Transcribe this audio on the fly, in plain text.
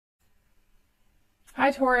Hi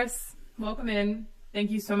Taurus, welcome in. Thank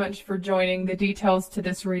you so much for joining. The details to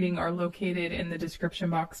this reading are located in the description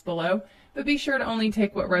box below, but be sure to only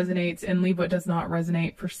take what resonates and leave what does not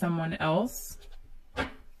resonate for someone else.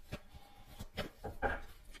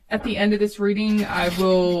 At the end of this reading, I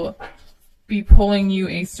will be pulling you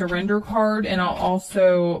a surrender card, and I'll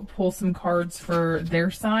also pull some cards for their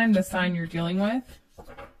sign, the sign you're dealing with.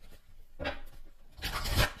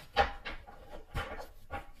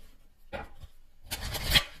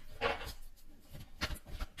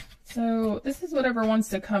 So this is whatever wants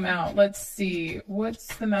to come out. Let's see.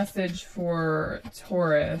 What's the message for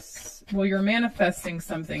Taurus? Well, you're manifesting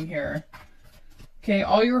something here. Okay,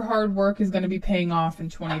 all your hard work is going to be paying off in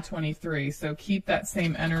 2023. So keep that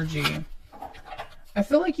same energy. I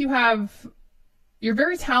feel like you're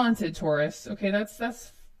very talented, Taurus. Okay,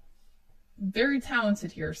 that's very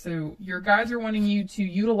talented here. So your guides are wanting you to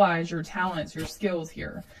utilize your talents, your skills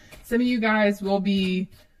here. Some of you guys will be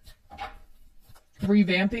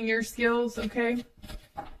revamping your skills, okay?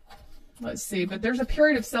 Let's see, but there's a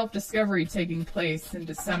period of self-discovery taking place in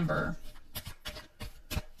December.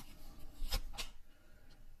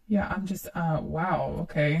 Yeah, I'm just, wow,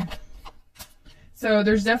 okay. So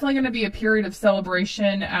there's definitely going to be a period of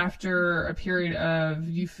celebration after a period of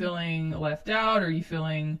you feeling left out, or you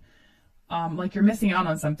feeling like you're missing out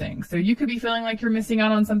on something. So you could be feeling like you're missing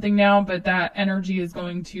out on something now, but that energy is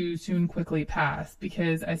going to soon quickly pass,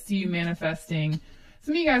 because I see you manifesting.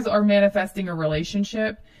 Some of you guys are manifesting a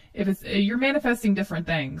relationship. If it's, you're manifesting different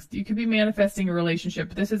things. You could be manifesting a relationship,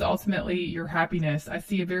 but this is ultimately your happiness. I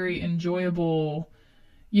see a very enjoyable,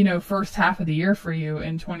 first half of the year for you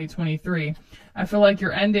in 2023. I feel like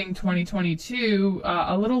you're ending 2022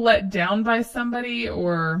 a little let down by somebody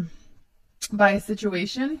or by a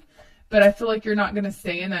situation, but I feel like you're not going to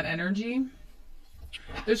stay in that energy.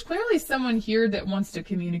 There's clearly someone here that wants to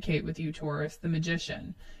communicate with you, Taurus, the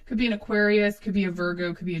Magician. Could be an Aquarius, could be a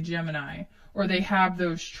Virgo, could be a Gemini, or they have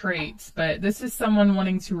those traits. But this is someone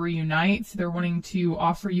wanting to reunite. They're wanting to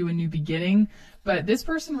offer you a new beginning, but this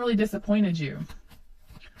person really disappointed you.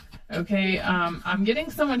 Okay, I'm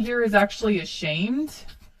getting someone here is actually ashamed.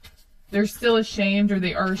 They're still ashamed, or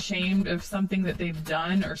they are ashamed of something that they've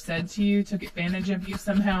done or said to you, took advantage of you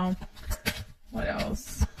somehow. What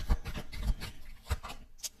else?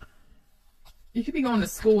 You could be going to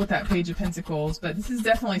school with that Page of Pentacles, but this is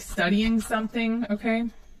definitely studying something, okay?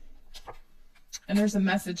 And there's a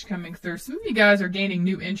message coming through. Some of you guys are gaining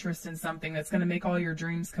new interest in something that's going to make all your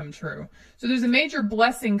dreams come true. So there's a major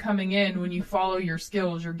blessing coming in when you follow your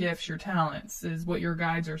skills, your gifts, your talents, is what your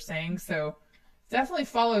guides are saying. So definitely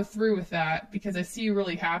follow through with that, because I see you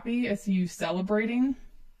really happy. I see you celebrating.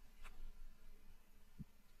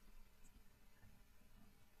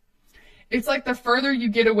 It's like the further you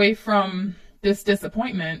get away from this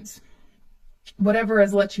disappointment, whatever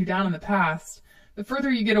has let you down in the past, the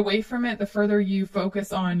further you get away from it, the further you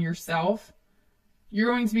focus on yourself,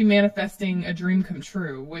 you're going to be manifesting a dream come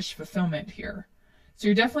true, wish fulfillment here. So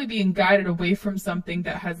you're definitely being guided away from something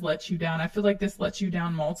that has let you down. I feel like this lets you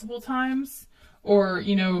down multiple times, or,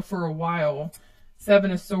 for a while.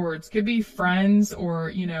 Seven of Swords could be friends, or,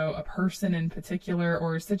 a person in particular,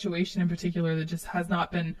 or a situation in particular that just has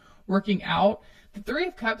not been working out. The Three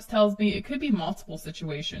of Cups tells me it could be multiple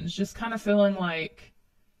situations, just kind of feeling like,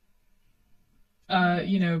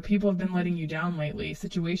 people have been letting you down lately.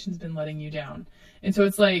 Situations been letting you down. And so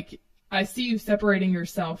it's like, I see you separating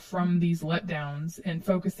yourself from these letdowns and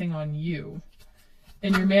focusing on you.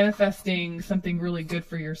 And you're manifesting something really good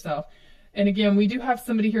for yourself. And again, we do have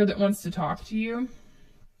somebody here that wants to talk to you.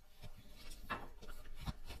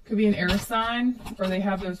 Could be an air sign, or they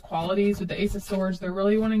have those qualities with the Ace of Swords. They're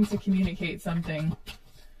really wanting to communicate something.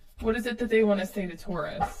 What is it that they want to say to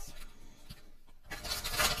Taurus?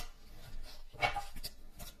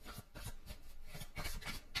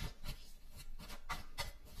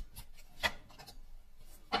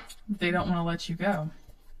 They don't want to let you go.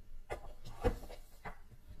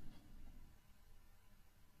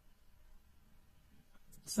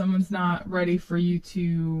 Someone's not ready for you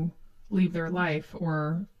to leave their life,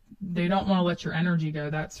 or they don't want to let your energy go,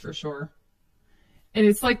 that's for sure. And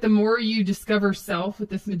it's like the more you discover self with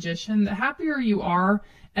this Magician, the happier you are.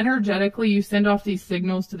 Energetically, you send off these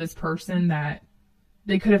signals to this person that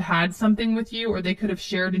they could have had something with you, or they could have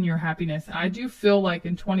shared in your happiness. I do feel like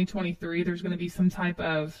in 2023, there's going to be some type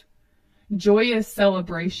of joyous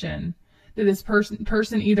celebration that this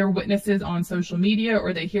person either witnesses on social media,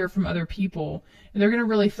 or they hear from other people. And they're going to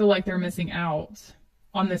really feel like they're missing out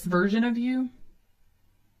on this version of you.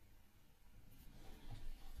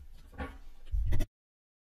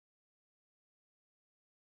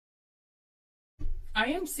 I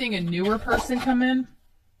am seeing a newer person come in.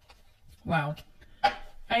 Wow.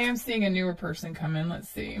 I am seeing a newer person come in. Let's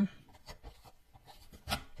see.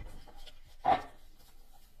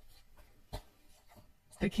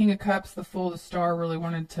 The King of Cups, the Fool, the Star really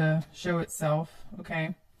wanted to show itself.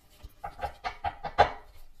 Okay.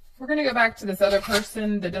 We're going to go back to this other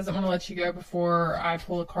person that doesn't want to let you go before I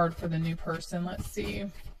pull a card for the new person. Let's see.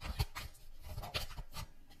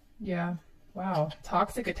 Yeah. Wow.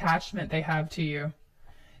 Toxic attachment they have to you.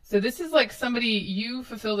 So this is like somebody, you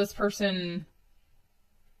fulfill this person.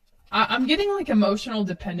 I'm getting like emotional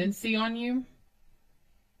dependency on you.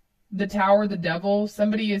 The Tower, the Devil.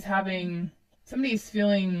 Somebody is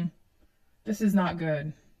feeling this is not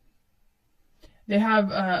good. They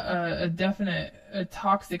have a definite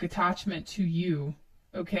toxic attachment to you,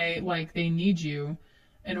 okay? Like they need you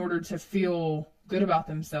in order to feel good about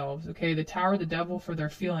themselves, okay? The Tower, the Devil for their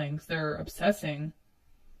feelings. They're obsessing.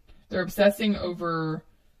 They're obsessing over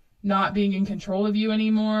not being in control of you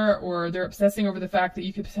anymore, or they're obsessing over the fact that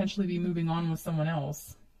you could potentially be moving on with someone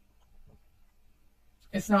else.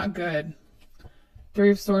 It's not good.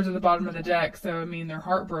 Three of Swords at the bottom of the deck, so I mean they're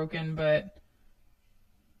heartbroken, but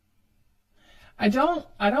I don't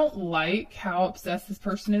like how obsessed this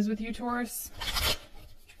person is with you, Taurus.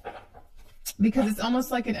 Because it's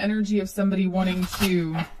almost like an energy of somebody wanting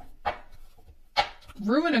to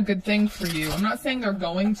ruin a good thing for you. I'm not saying they're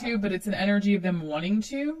going to, but it's an energy of them wanting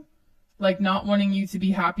to. Like not wanting you to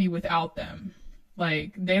be happy without them.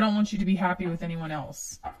 Like they don't want you to be happy with anyone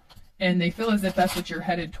else. And they feel as if that's what you're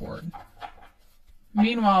headed toward.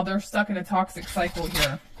 Meanwhile, they're stuck in a toxic cycle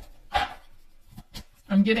here.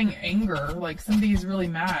 I'm getting anger, like somebody's really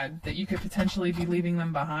mad that you could potentially be leaving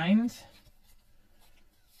them behind.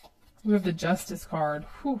 We have the Justice card.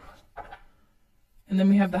 Whew. And then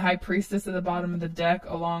we have the High Priestess at the bottom of the deck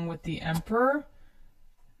along with the Emperor.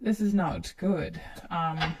 This is not good.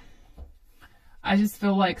 I just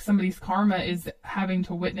feel like somebody's karma is having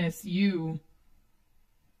to witness you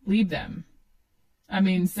leave them. I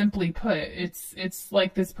mean, simply put, it's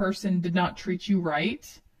like this person did not treat you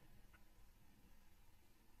right.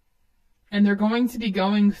 And they're going to be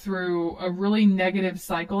going through a really negative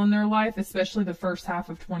cycle in their life, especially the first half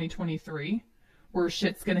of 2023, where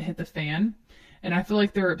shit's going to hit the fan. And I feel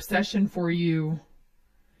like their obsession for you,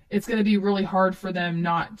 it's going to be really hard for them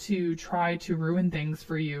not to try to ruin things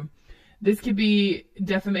for you. This could be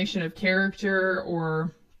defamation of character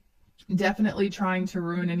or definitely trying to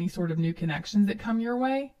ruin any sort of new connections that come your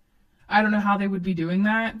way. I don't know how they would be doing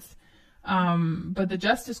that. But the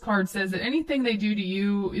Justice card says that anything they do to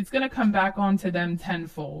you, it's going to come back onto them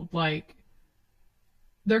tenfold. Like,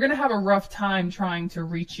 they're going to have a rough time trying to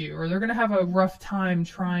reach you, or they're going to have a rough time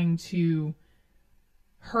trying to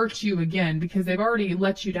hurt you again because they've already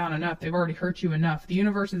let you down enough. They've already hurt you enough. The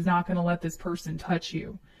universe is not going to let this person touch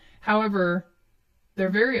you. However,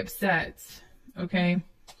 they're very upset, okay?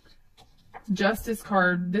 Justice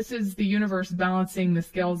card, this is the universe balancing the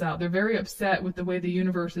scales out. They're very upset with the way the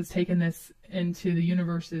universe has taken this into the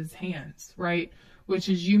universe's hands, right? Which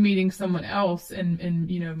is you meeting someone else and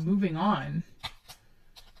you know, moving on.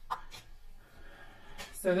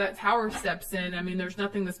 So that Tower steps in. I mean, there's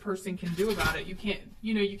nothing this person can do about it. You can't,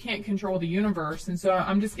 you know, you can't control the universe. And so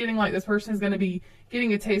I'm just getting like this person is going to be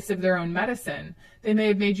getting a taste of their own medicine. They may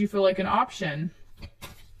have made you feel like an option,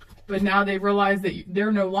 but now they realize that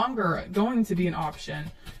they're no longer going to be an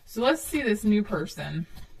option. So let's see this new person.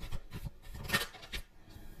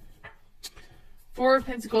 Four of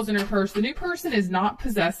Pentacles in reverse. The new person is not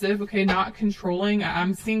possessive, okay, not controlling.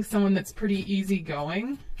 I'm seeing someone that's pretty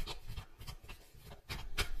easygoing.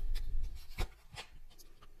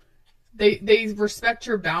 They respect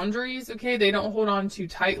your boundaries, okay? They don't hold on too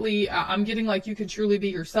tightly. I'm getting like you could truly be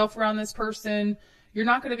yourself around this person. You're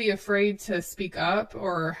not going to be afraid to speak up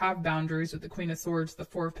or have boundaries with the Queen of Swords, the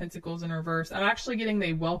Four of Pentacles in reverse. I'm actually getting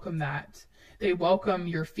they welcome that. They welcome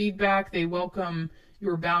your feedback. They welcome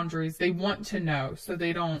your boundaries. They want to know so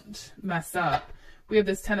they don't mess up. We have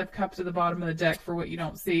this Ten of Cups at the bottom of the deck for what you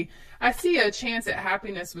don't see. I see a chance at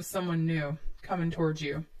happiness with someone new coming towards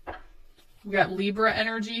you. We got Libra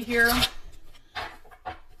energy here.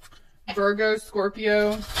 Virgo,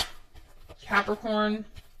 Scorpio, Capricorn.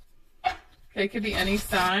 Okay, it could be any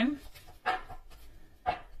sign.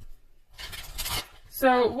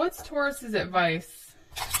 So what's Taurus's advice?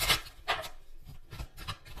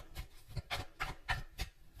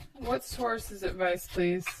 What's Taurus's advice,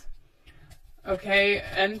 please? Okay,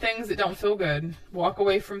 end things that don't feel good. Walk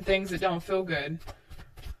away from things that don't feel good.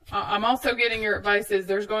 I'm also getting your advice is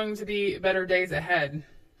there's going to be better days ahead.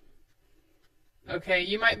 Okay,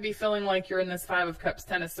 you might be feeling like you're in this Five of Cups,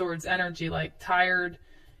 Ten of Swords energy, like tired.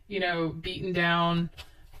 you know, beaten down.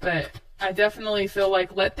 But I definitely feel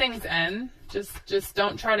like let things end. Just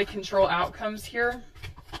don't try to control outcomes here.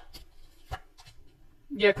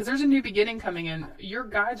 Yeah, because there's a new beginning coming in. Your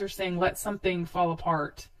guides are saying let something fall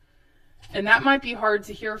apart. And that might be hard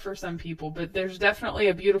to hear for some people, but there's definitely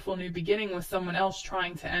a beautiful new beginning with someone else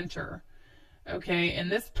trying to enter. Okay,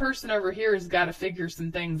 and this person over here has got to figure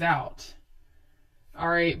some things out. All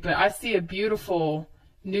right, but I see a beautiful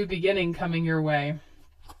new beginning coming your way.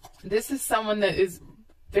 This is someone that is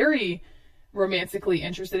very romantically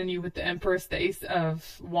interested in you with the Empress, the Ace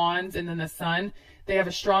of Wands, and then the Sun. They have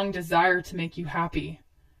a strong desire to make you happy.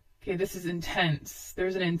 Okay, this is intense.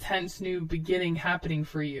 There's an intense new beginning happening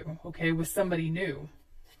for you, okay, with somebody new.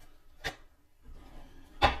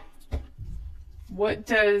 What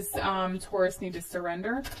does Taurus need to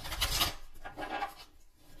surrender?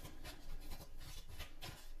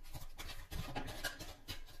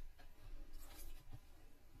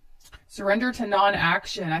 Surrender to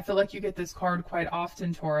non-action. I feel like you get this card quite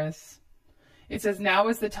often, Taurus. It says, now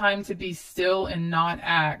is the time to be still and not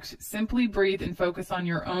act. Simply breathe and focus on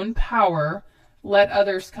your own power. Let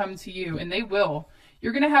others come to you, and they will.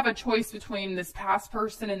 You're going to have a choice between this past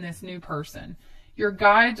person and this new person. Your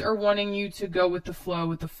guides are wanting you to go with the flow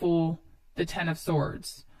with the Ten of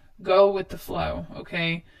Swords. Go with the flow,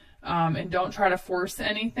 okay? And don't try to force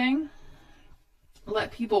anything.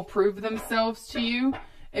 Let people prove themselves to you,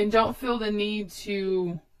 and don't feel the need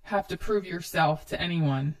to have to prove yourself to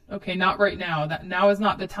anyone. Okay, not right now. Now is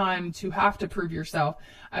not the time to have to prove yourself.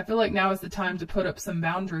 I feel like now is the time to put up some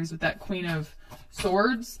boundaries with that Queen of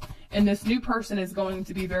Swords, and this new person is going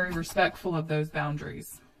to be very respectful of those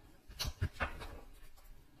boundaries.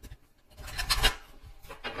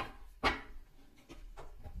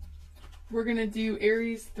 We're going to do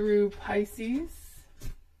Aries through Pisces.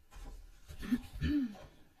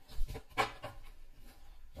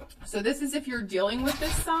 So this is if you're dealing with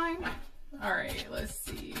this sign. All right, let's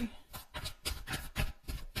see.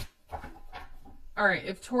 All right,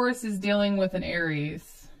 if Taurus is dealing with an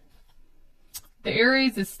Aries. The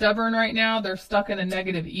Aries is stubborn right now. They're stuck in a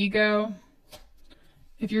negative ego.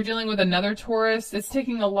 If you're dealing with another Taurus, it's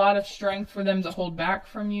taking a lot of strength for them to hold back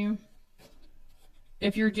from you.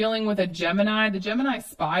 If you're dealing with a Gemini, the Gemini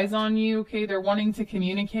spies on you, okay? They're wanting to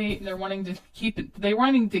communicate, and they're wanting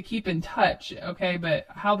to keep in touch, okay? But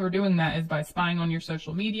how they're doing that is by spying on your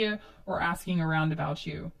social media or asking around about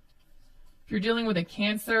you. If you're dealing with a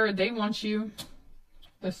Cancer, they want you.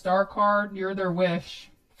 The Star card, you're their wish.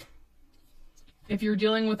 If you're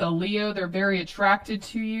dealing with a Leo, they're very attracted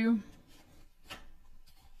to you.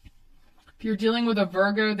 If you're dealing with a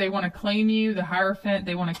Virgo, they want to claim you. The Hierophant,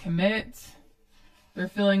 they want to commit. They're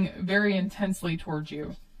feeling very intensely towards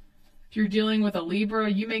you. If you're dealing with a Libra,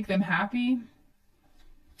 you make them happy.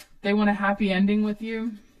 They want a happy ending with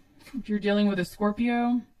you. If you're dealing with a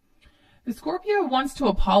Scorpio, the Scorpio wants to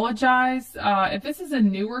apologize. If this is a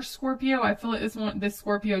newer Scorpio, I feel like this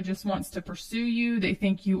Scorpio just wants to pursue you. They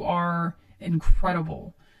think you are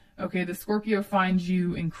incredible. Okay, the Scorpio finds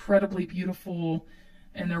you incredibly beautiful,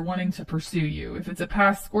 and they're wanting to pursue you. If it's a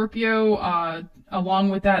past Scorpio, along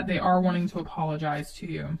with that, they are wanting to apologize to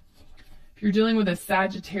you. If you're dealing with a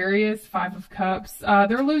Sagittarius, Five of Cups,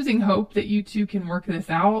 they're losing hope that you two can work this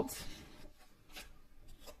out.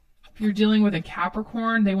 If you're dealing with a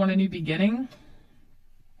Capricorn, they want a new beginning.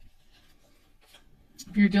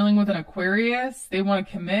 If you're dealing with an Aquarius, they want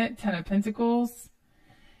to commit, Ten of Pentacles.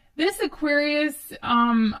 This Aquarius,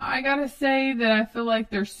 I gotta say that I feel like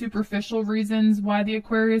there's superficial reasons why the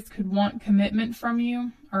Aquarius could want commitment from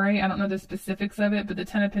you. All right, I don't know the specifics of it, but the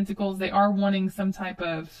Ten of Pentacles, they are wanting some type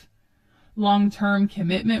of long-term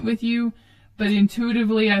commitment with you. But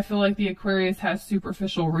intuitively, I feel like the Aquarius has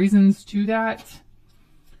superficial reasons to that.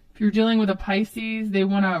 If you're dealing with a Pisces, they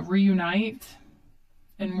want to reunite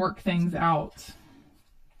and work things out.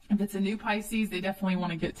 If it's a new Pisces, they definitely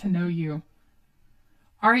want to get to know you.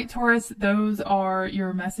 All right, Taurus, those are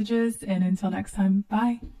your messages, and until next time,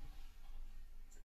 bye.